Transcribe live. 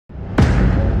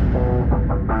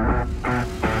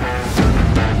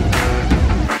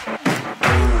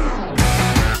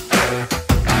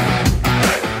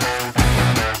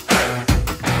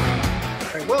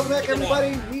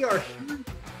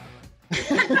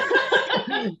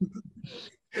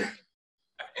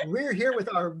we're here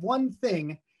with our one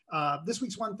thing. This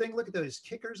week's one thing. Look at those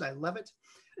kickers. I love it.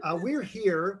 We're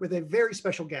here with a very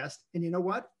special guest. And you know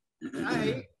what?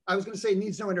 I was going to say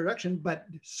needs no introduction, but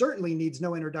certainly needs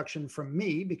no introduction from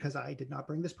me because I did not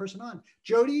bring this person on.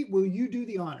 Jody, will you do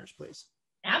the honors, please?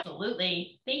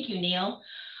 Absolutely. Thank you, Neil.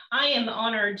 I am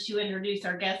honored to introduce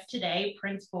our guest today,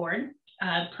 Printz Board.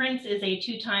 Printz is a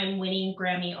two-time winning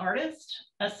Grammy artist,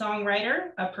 a songwriter,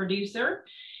 a producer,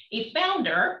 a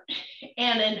founder,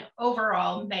 and an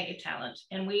overall mega talent.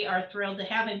 And we are thrilled to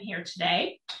have him here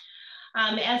today.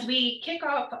 As we kick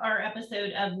off our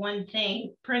episode of One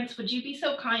Thing, Printz, would you be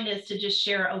so kind as to just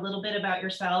share a little bit about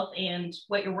yourself and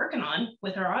what you're working on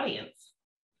with our audience?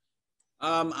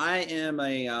 I am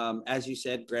a, as you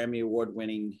said, Grammy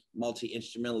Award-winning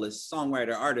multi-instrumentalist,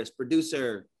 songwriter, artist,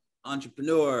 producer,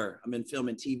 entrepreneur. I'm in film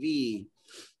and TV.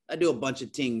 I do a bunch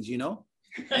of things, you know.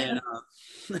 And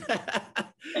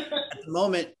at the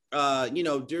moment, you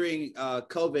know, during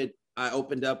COVID, I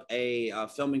opened up a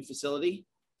filming facility,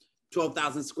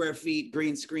 12,000 square feet,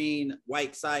 green screen,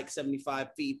 white site, 75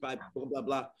 feet by blah, blah,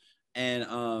 blah. And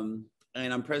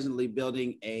I'm presently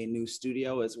building a new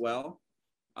studio as well.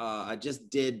 I just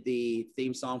did the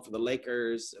theme song for the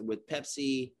Lakers with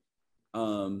Pepsi,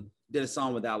 did a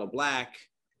song with Aloe Black.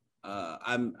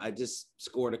 I just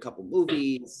scored a couple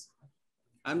movies.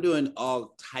 I'm doing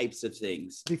all types of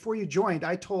things. Before you joined,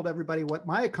 I told everybody what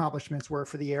my accomplishments were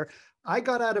for the year. I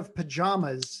got out of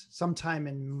pajamas sometime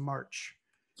in March.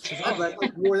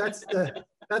 That's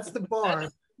the bar.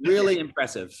 Really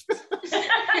impressive.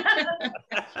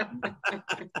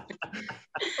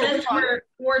 Since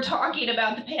we're talking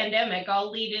about the pandemic,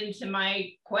 I'll lead into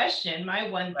my question.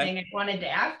 My one thing I wanted to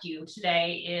ask you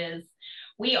today is,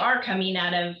 we are coming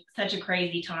out of such a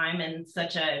crazy time and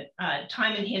such a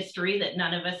time in history that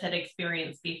none of us had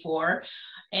experienced before.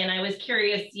 And I was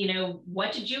curious, you know,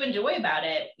 what did you enjoy about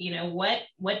it? You know,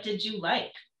 what did you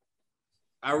like?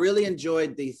 I really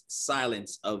enjoyed the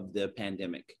silence of the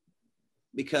pandemic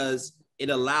because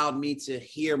it allowed me to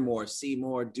hear more, see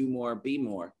more, do more, be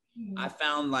more. Mm-hmm. I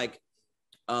found like,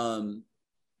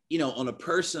 you know, on a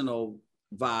personal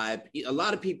vibe, a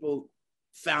lot of people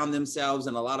found themselves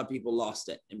and a lot of people lost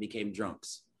it and became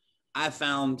drunks. I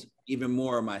found even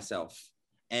more of myself.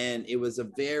 And it was a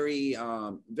very,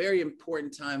 very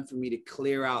important time for me to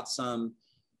clear out some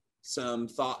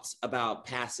thoughts about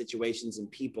past situations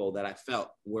and people that I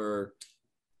felt were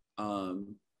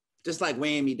just like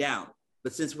weighing me down.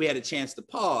 But since we had a chance to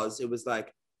pause, it was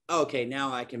like, okay,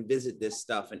 now I can visit this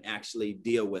stuff and actually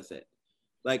deal with it.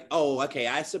 Like, oh, okay,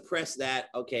 I suppressed that.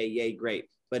 Okay, yay, great.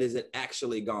 But is it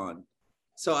actually gone?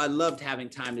 So I loved having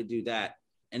time to do that.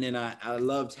 And then I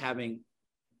loved having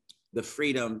the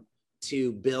freedom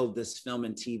to build this film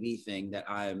and TV thing that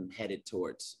I'm headed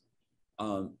towards.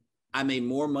 I made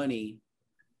more money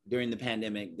during the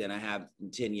pandemic than I have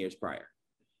in 10 years prior.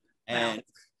 And wow.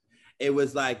 It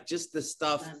was like just the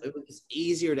stuff, it was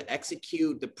easier to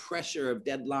execute, the pressure of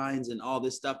deadlines and all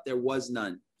this stuff, there was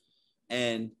none.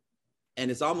 And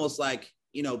it's almost like,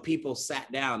 you know, people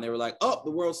sat down, they were like, oh, the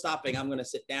world's stopping, I'm gonna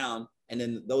sit down. And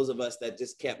then those of us that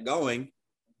just kept going,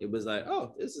 it was like,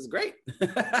 oh, this is great.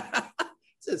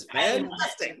 This is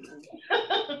fantastic.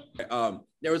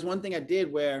 There was one thing I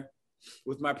did where,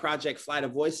 with my project Flight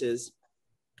of Voices,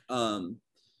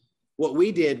 what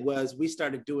we did was we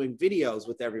started doing videos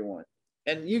with everyone.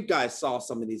 And you guys saw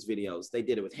some of these videos. They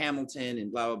did it with Hamilton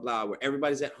and blah, blah, blah, where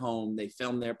everybody's at home, they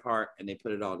film their part and they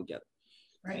put it all together.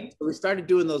 Right. So we started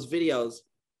doing those videos.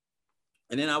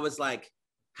 And then I was like,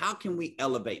 how can we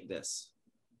elevate this?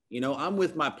 You know, I'm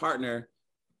with my partner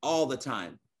all the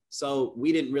time. So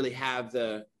we didn't really have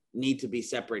the need to be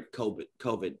separate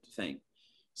COVID thing.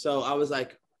 So I was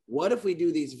like, what if we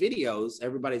do these videos,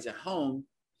 everybody's at home,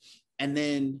 and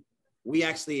then we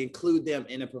actually include them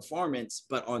in a performance,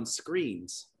 but on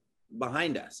screens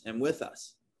behind us and with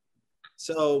us.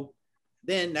 So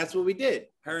then that's what we did.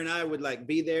 Her and I would like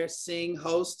be there, sing,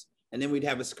 host, and then we'd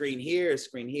have a screen here,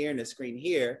 and a screen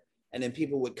here. And then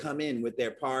people would come in with their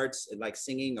parts and like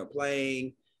singing or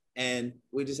playing. And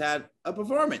we just had a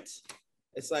performance.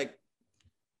 It's like,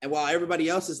 and while everybody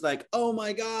else is like, oh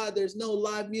my God, there's no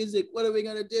live music. What are we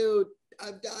gonna do?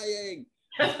 I'm dying.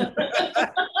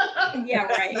 Yeah,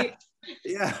 right.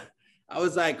 Yeah. I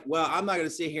was like, well, I'm not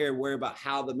gonna sit here and worry about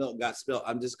how the milk got spilled.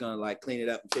 I'm just gonna like clean it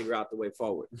up and figure out the way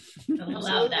forward. I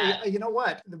love that. You know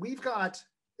what? We've got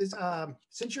is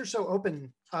since you're so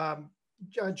open,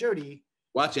 Jody.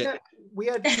 Watch it. We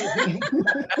had Hey,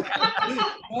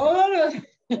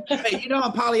 you know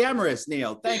I'm polyamorous,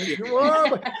 Neil. Thank you.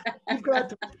 We've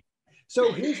got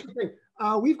so here's the thing.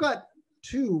 We've got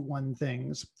 2 one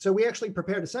things. So we actually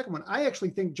prepared a second one. I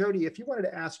actually think, Jody, if you wanted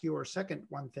to ask your second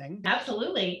one thing.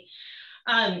 Absolutely.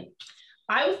 I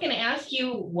was going to ask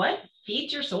you, what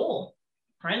feeds your soul,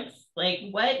 Printz? Like,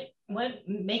 what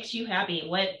makes you happy?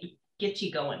 What gets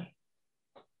you going?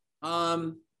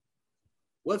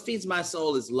 What feeds my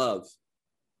soul is love.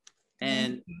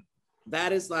 And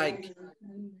that is like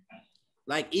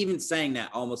even saying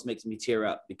that almost makes me tear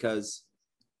up, because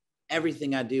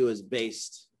everything I do is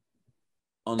based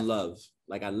on love.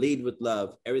 Like, I lead with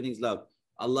love. Everything's love.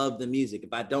 I love the music.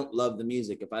 If I don't love the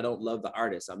music, if I don't love the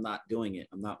artist, I'm not doing it.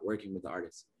 I'm not working with the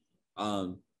artist.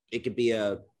 It could be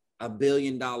a $1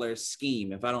 billion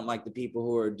scheme. If I don't like the people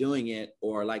who are doing it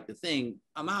or like the thing,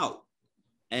 I'm out.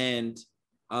 And,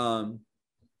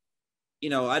 you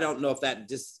know, I don't know if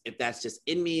that's just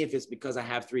in me, if it's because I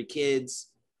have 3 kids,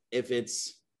 if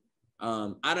it's,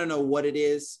 I don't know what it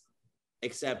is,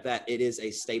 except that it is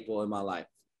a staple in my life.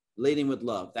 Leading with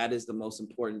love. That is the most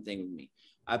important thing with me.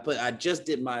 I just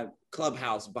did my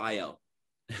Clubhouse bio.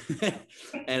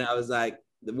 And I was like,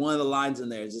 one of the lines in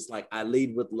there is just like, I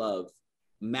lead with love,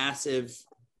 massive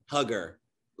hugger,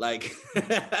 like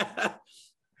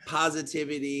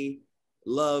positivity,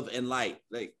 love, and light.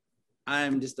 Like,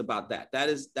 I'm just about that.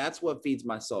 That's what feeds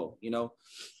my soul. You know,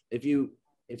 if you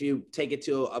take it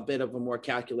to a bit of a more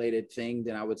calculated thing,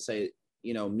 then I would say,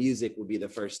 you know, music would be the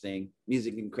first thing.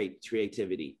 Music and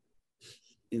creativity,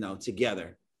 you know,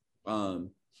 together.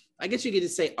 I guess you could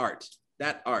just say art.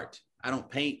 That art. I don't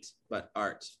paint, but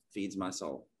art feeds my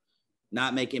soul.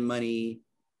 Not making money,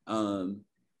 none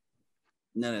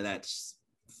of that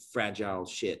fragile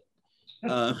shit.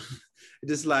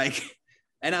 Just like,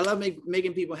 and I love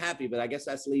making people happy, but I guess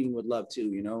that's leading with love too.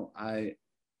 You know, I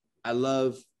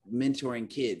love mentoring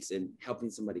kids and helping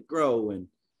somebody grow and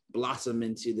blossom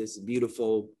into this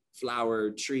beautiful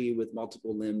flower tree with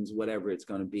multiple limbs, whatever it's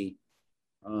going to be.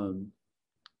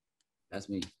 That's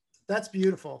me. That's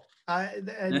beautiful.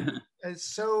 And it's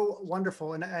so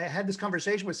wonderful. And I had this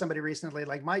conversation with somebody recently,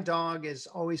 like, my dog is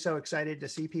always so excited to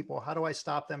see people. How do I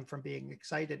stop them from being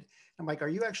excited? I'm like, are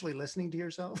you actually listening to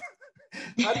yourself?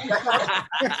 How do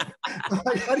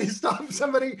you stop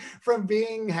somebody from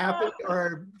being happy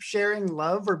or sharing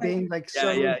love or being like,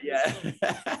 yeah.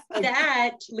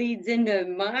 That leads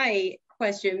into my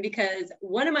question, because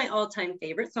one of my all-time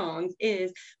favorite songs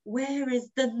is "Where is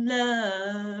the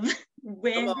Love?"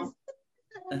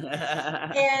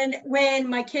 And when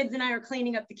my kids and I are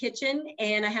cleaning up the kitchen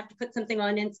and I have to put something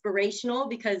on inspirational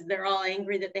because they're all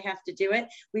angry that they have to do it,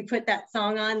 we put that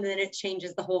song on, and then it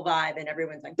changes the whole vibe and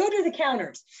everyone's like, go to the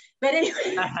counters. But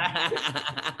anyway.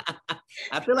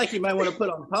 I feel like you might want to put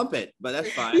on Pump It, but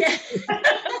that's fine. Yeah.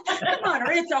 Come on,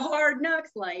 or It's a Hard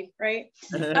Knocks Life, right?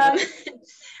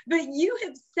 But you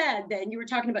have said that, and you were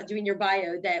talking about doing your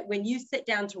bio, that when you sit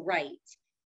down to write,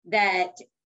 that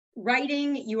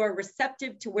writing, you are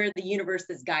receptive to where the universe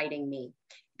is guiding me.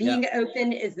 Being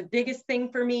open is the biggest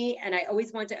thing for me, and I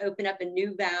always want to open up a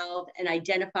new valve and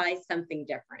identify something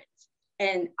different.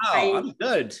 And I'm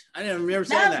good. I didn't remember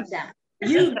saying that.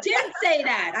 You did say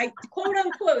that. I quote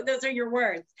unquote, those are your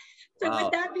words. So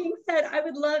with that being said, I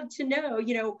would love to know,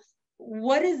 you know,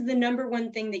 what is the number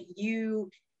one thing that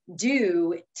you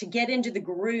do to get into the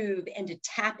groove and to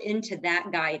tap into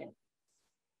that guidance?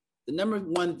 The number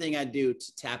one thing I do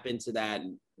to tap into that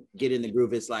and get in the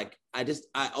groove is like,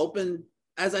 I open,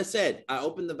 as I said, I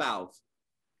open the valve.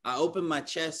 I open my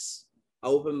chest, I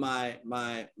open my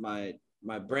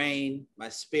brain, my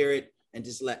spirit, and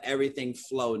just let everything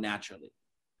flow naturally.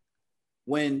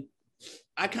 When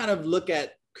I kind of look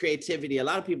at creativity, a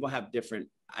lot of people have different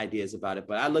ideas about it,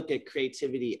 but I look at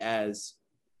creativity as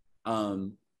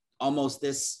almost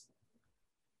this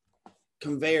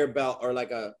conveyor belt, or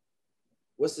like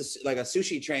like a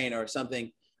sushi train or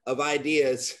something of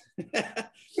ideas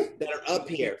that are up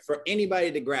here for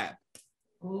anybody to grab.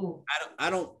 Ooh. I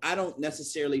don't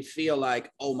necessarily feel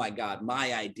like, oh my God,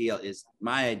 my idea is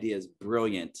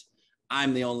brilliant.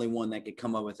 I'm the only one that could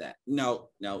come up with that. No.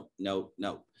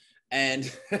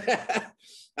 And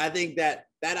I think that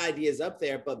idea is up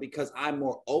there, but because I'm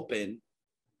more open,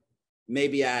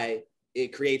 maybe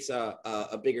it creates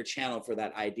a bigger channel for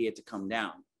that idea to come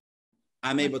down.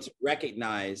 I'm able to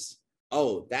recognize,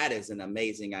 oh, that is an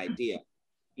amazing idea.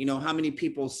 You know, how many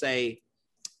people say,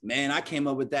 man, I came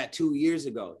up with that 2 years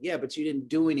ago. Yeah, but you didn't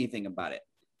do anything about it.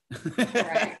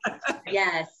 Right.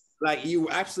 Yes. Like, you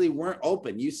actually weren't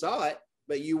open. You saw it,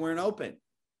 but you weren't open.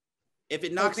 If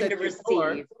it knocks at your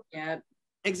door,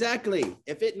 exactly.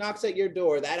 If it knocks at your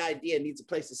door, that idea needs a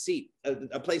place to sleep,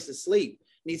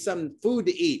 needs some food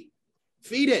to eat.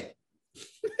 Feed it.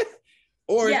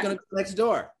 Or it's going to go next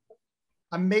door.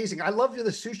 Amazing. I love the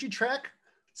sushi track.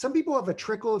 Some people have a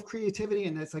trickle of creativity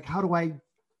and it's like, how do I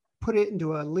put it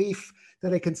into a leaf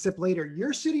that I can sip later?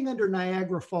 You're sitting under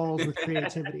Niagara Falls with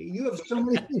creativity. You have so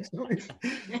many things going.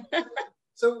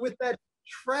 So with that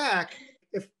track,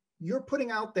 if you're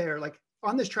putting out there, like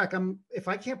on this track, if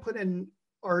I can't put in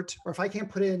art, or if I can't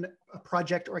put in a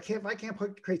project, or if I can't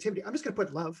put creativity, I'm just going to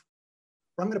put love,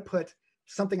 or I'm going to put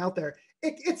something out there.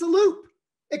 It's a loop.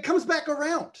 It comes back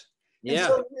around. Yeah. And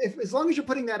so as long as you're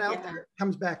putting that out there, it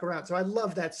comes back around. So I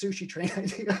love that sushi train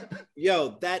idea.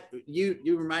 Yo, that you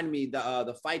reminded me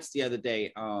the fights the other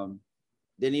day.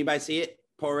 Did anybody see it?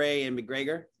 Poirier and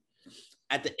McGregor.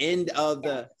 At the end of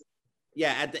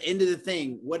at the end of the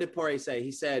thing, what did Poirier say?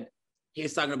 He said he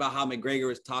was talking about how McGregor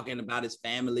was talking about his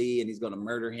family and he's going to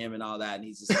murder him and all that. And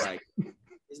he's just like,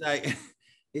 he's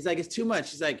like, it's too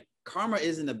much. He's like, karma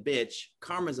isn't a bitch.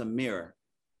 Karma's a mirror.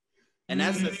 And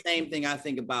that's the same thing I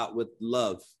think about with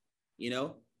love. You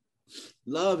know,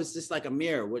 love is just like a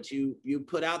mirror. What you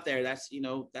put out there, that's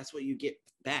what you get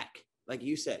back. Like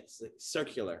you said, it's like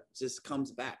circular. It just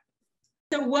comes back.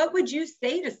 So what would you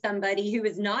say to somebody who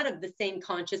is not of the same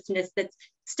consciousness, that's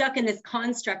stuck in this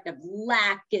construct of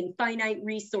lack and finite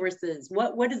resources?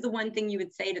 What is the one thing you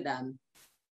would say to them?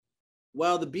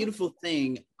 Well, the beautiful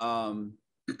thing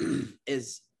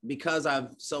is, because I've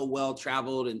so well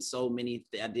traveled and so many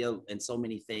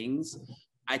things,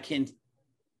 I can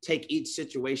take each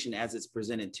situation as it's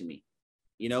presented to me.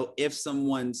 You know, if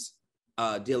someone's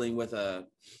dealing with a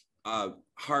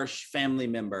harsh family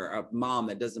member, a mom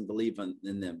that doesn't believe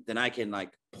in them, then I can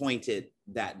like point it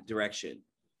that direction.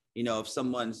 You know, if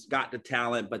someone's got the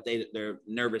talent, but they're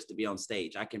nervous to be on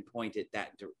stage, I can point it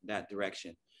that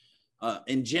direction.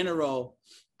 In general,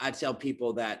 I tell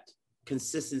people that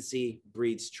consistency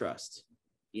breeds trust.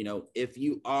 You know, if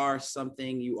you are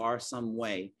something, you are some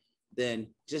way, then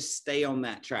just stay on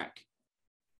that track.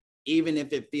 Even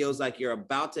if it feels like you're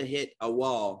about to hit a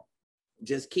wall,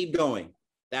 just keep going.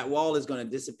 That wall is going to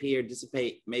disappear,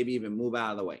 dissipate, maybe even move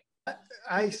out of the way.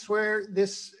 I swear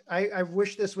I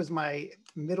wish this was my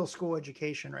middle school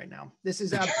education right now. This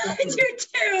is absolutely. I do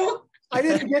too. I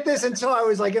didn't get this until I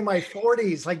was like in my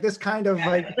 40s, like this kind of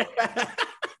like.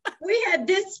 We had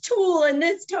this tool and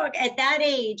this talk at that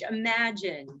age.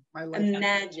 Imagine.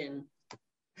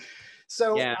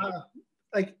 So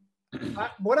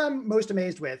what I'm most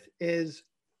amazed with is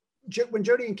when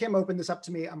Jody and Kim opened this up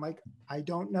to me, I'm like, I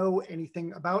don't know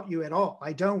anything about you at all.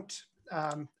 I don't.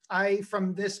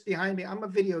 From this behind me, I'm a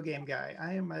video game guy.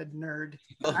 I am a nerd.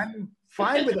 I'm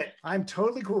fine with it. I'm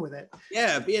totally cool with it.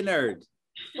 Yeah, be a nerd.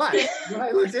 But when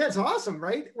I looked at it, it's awesome,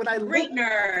 right? Great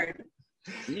nerd.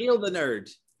 Neil the nerd.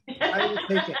 I will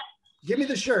take it. Give me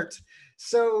the shirt.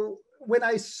 So when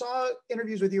I saw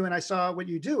interviews with you and I saw what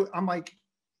you do, I'm like,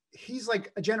 he's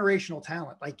like a generational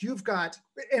talent. Like you've got,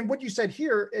 and what you said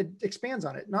here, it expands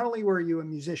on it. Not only were you a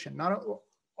musician,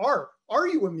 are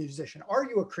you a musician? Are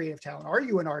you a creative talent? Are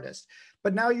you an artist?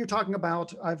 But now you're talking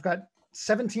about, I've got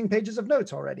 17 pages of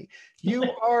notes already. You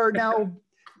are now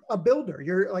a builder.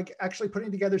 You're like actually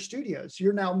putting together studios.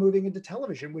 You're now moving into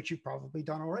television, which you've probably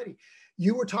done already.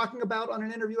 You were talking about on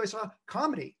an interview I saw,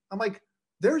 comedy. I'm like,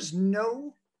 there's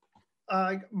no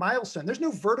milestone. There's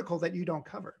no vertical that you don't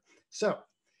cover. So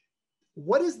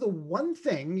what is the one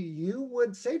thing you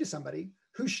would say to somebody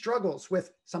who struggles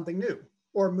with something new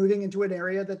or moving into an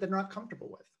area that they're not comfortable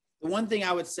with? The one thing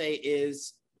I would say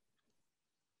is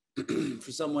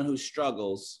for someone who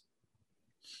struggles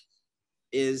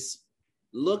is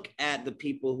look at the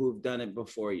people who've done it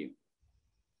before you.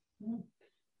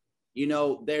 You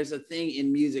know, there's a thing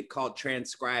in music called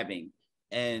transcribing,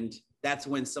 and that's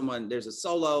when there's a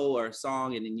solo or a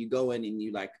song, and then you go in and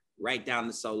you like write down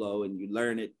the solo and you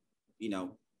learn it, you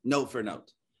know, note for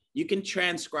note. You can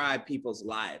transcribe people's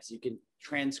lives. You can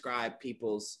transcribe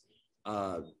people's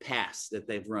past that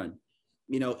they've run.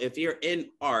 You know, if you're in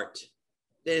art,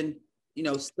 then, you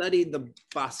know, study the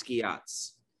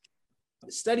Basquiats.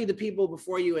 Study the people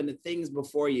before you and the things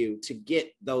before you to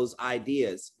get those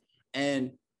ideas.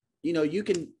 And, you know, you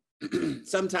can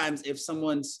sometimes if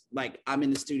someone's like, I'm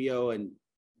in the studio and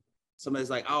somebody's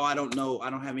like, oh, I don't know, I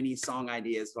don't have any song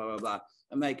ideas, blah, blah, blah.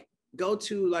 I'm like, go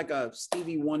to like a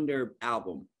Stevie Wonder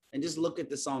album and just look at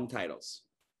the song titles.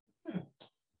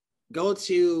 Go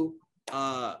to,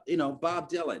 you know, Bob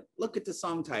Dylan, look at the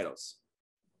song titles.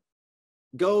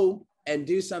 Go and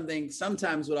do something.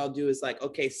 Sometimes what I'll do is like,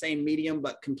 okay, same medium,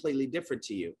 but completely different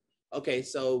to you. Okay,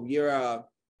 so you're a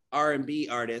R&B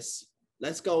artist.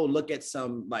 Let's go look at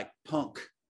some like punk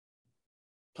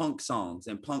songs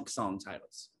and punk song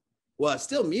titles. Well, it's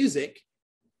still music,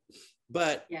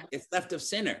 but it's left of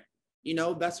center. You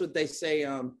know, that's what they say.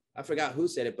 I forgot who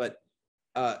said it, but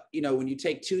you know, when you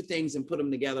take two things and put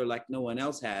them together like no one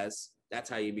else has, that's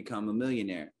how you become a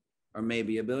millionaire or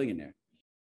maybe a billionaire.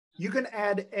 You can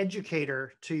add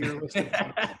educator to your list of things.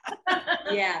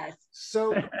 Yes.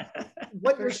 So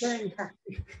what you're saying,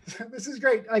 this is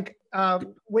great. Like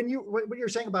what you're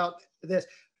saying about this,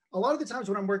 a lot of the times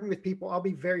when I'm working with people, I'll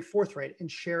be very forthright and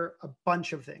share a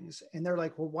bunch of things. And they're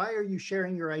like, well, why are you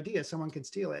sharing your idea? Someone can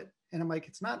steal it. And I'm like,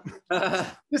 it's not,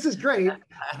 this is great.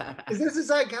 This is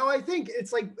like how I think.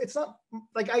 It's like, it's not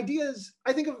like ideas.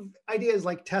 I think of ideas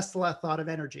like Tesla thought of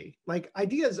energy. Like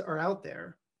ideas are out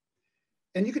there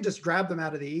and you can just grab them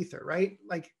out of the ether, right?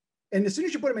 Like, and as soon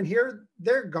as you put them in here,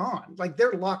 they're gone. Like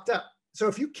they're locked up. So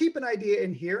if you keep an idea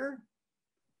in here,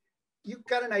 you've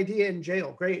got an idea in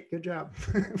jail. Great, good job.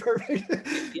 Perfect.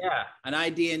 Yeah, an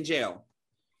idea in jail.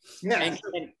 Yeah.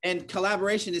 And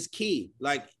collaboration is key.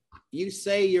 Like you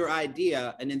say your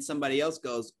idea and then somebody else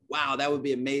goes, wow, that would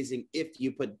be amazing if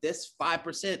you put this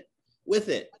 5% with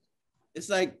it. It's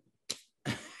like.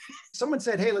 Someone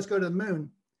said, hey, let's go to the moon.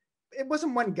 It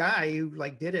wasn't one guy who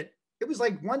like did it. It was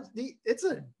like it's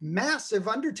a massive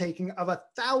undertaking of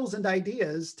 1,000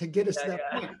 ideas to get us to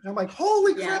that point. And I'm like,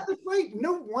 holy crap, that's right.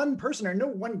 No one person or no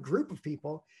one group of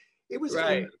people. It was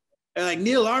right. And like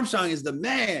Neil Armstrong is the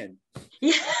man.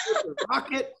 Yeah. The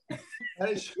rocket. That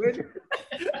is good.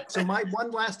 So my one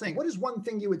last thing, what is one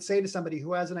thing you would say to somebody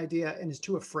who has an idea and is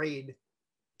too afraid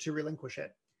to relinquish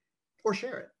it or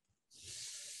share it?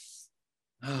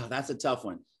 Oh, that's a tough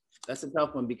one. That's a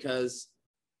tough one because,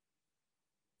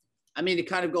 I mean, it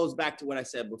kind of goes back to what I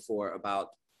said before about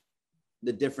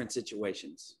the different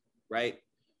situations, right?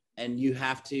 And you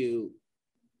have to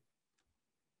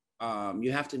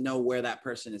know where that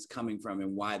person is coming from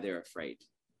and why they're afraid.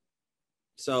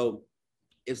 So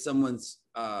if someone's,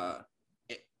 a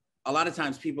lot of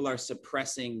times people are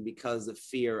suppressing because of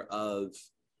fear of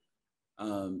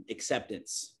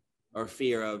acceptance or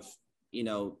fear of, you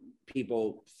know,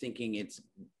 people thinking it's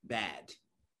bad.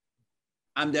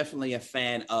 I'm definitely a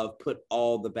fan of put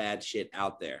all the bad shit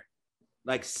out there.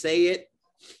 Like say it.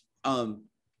 I'll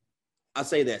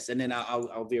say this and then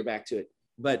I'll veer back to it.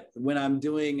 But when I'm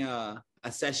doing a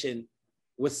session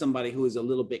with somebody who is a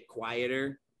little bit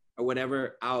quieter or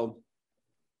whatever, I'll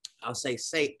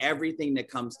say everything that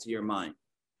comes to your mind.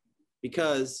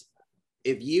 Because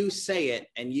if you say it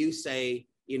and you say,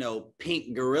 you know,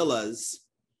 pink gorillas,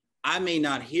 I may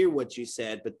not hear what you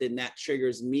said, but then that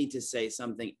triggers me to say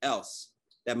something else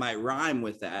that might rhyme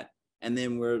with that. And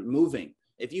then we're moving.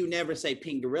 If you never say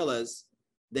pink gorillas,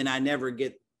 then I never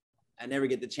get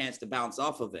the chance to bounce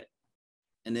off of it.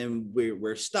 And then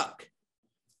we're stuck.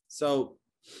 So,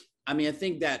 I mean, I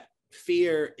think that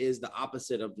fear is the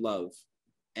opposite of love.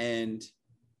 And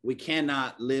we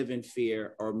cannot live in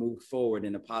fear or move forward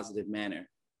in a positive manner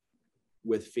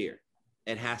with fear.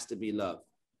 It has to be love.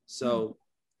 So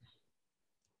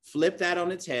flip that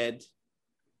on its head,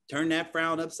 turn that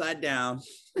frown upside down,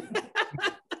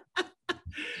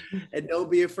 and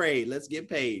don't be afraid. Let's get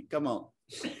paid. Come on.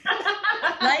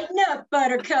 Lighten up,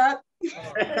 Buttercup.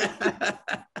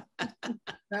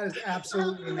 That is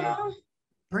absolutely amazing.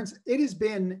 Printz, it has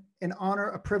been an honor,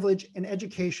 a privilege, an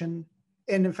education.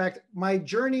 And in fact, my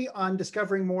journey on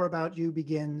discovering more about you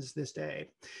begins this day.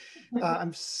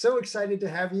 I'm so excited to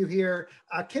have you here.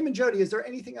 Kim and Jody, is there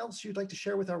anything else you'd like to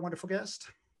share with our wonderful guest?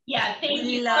 Yeah, thank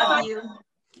you. Love you.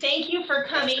 Thank you for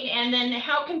coming. And then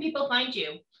how can people find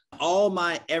you? All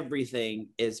my everything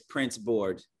is Printz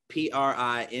Board,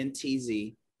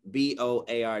 PRINTZ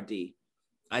BOARD.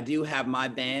 I do have my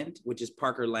band, which is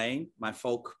Parker Lane, my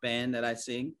folk band that I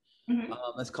sing.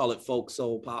 Let's call it folk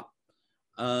soul pop.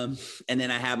 And then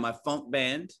I have my funk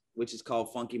band, which is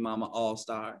called Funky Mama All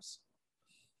Stars.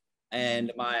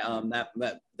 And my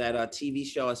that TV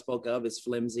show I spoke of is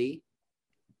Flimsy.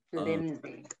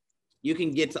 You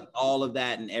can get to all of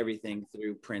that and everything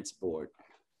through Printz Board.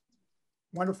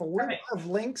 Wonderful. We're going to have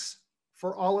links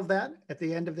for all of that at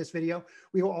the end of this video.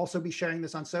 We will also be sharing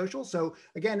this on social. So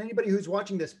again, anybody who's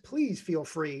watching this, please feel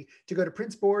free to go to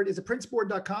Printz Board. Is it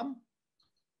printzboard.com?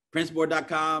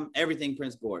 Printzboard.com, everything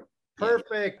Printz Board.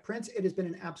 Perfect. Yeah. Printz, it has been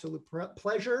an absolute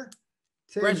pleasure.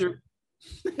 Pleasure.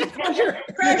 Pleasure.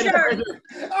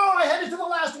 Oh, I headed to the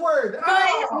last word.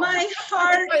 My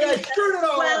heart is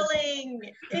swelling.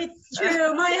 It's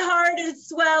true. My heart is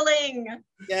swelling.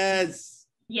 Yes.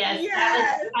 Yes.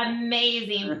 That was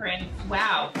amazing, Printz.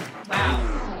 Wow.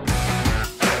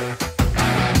 Wow.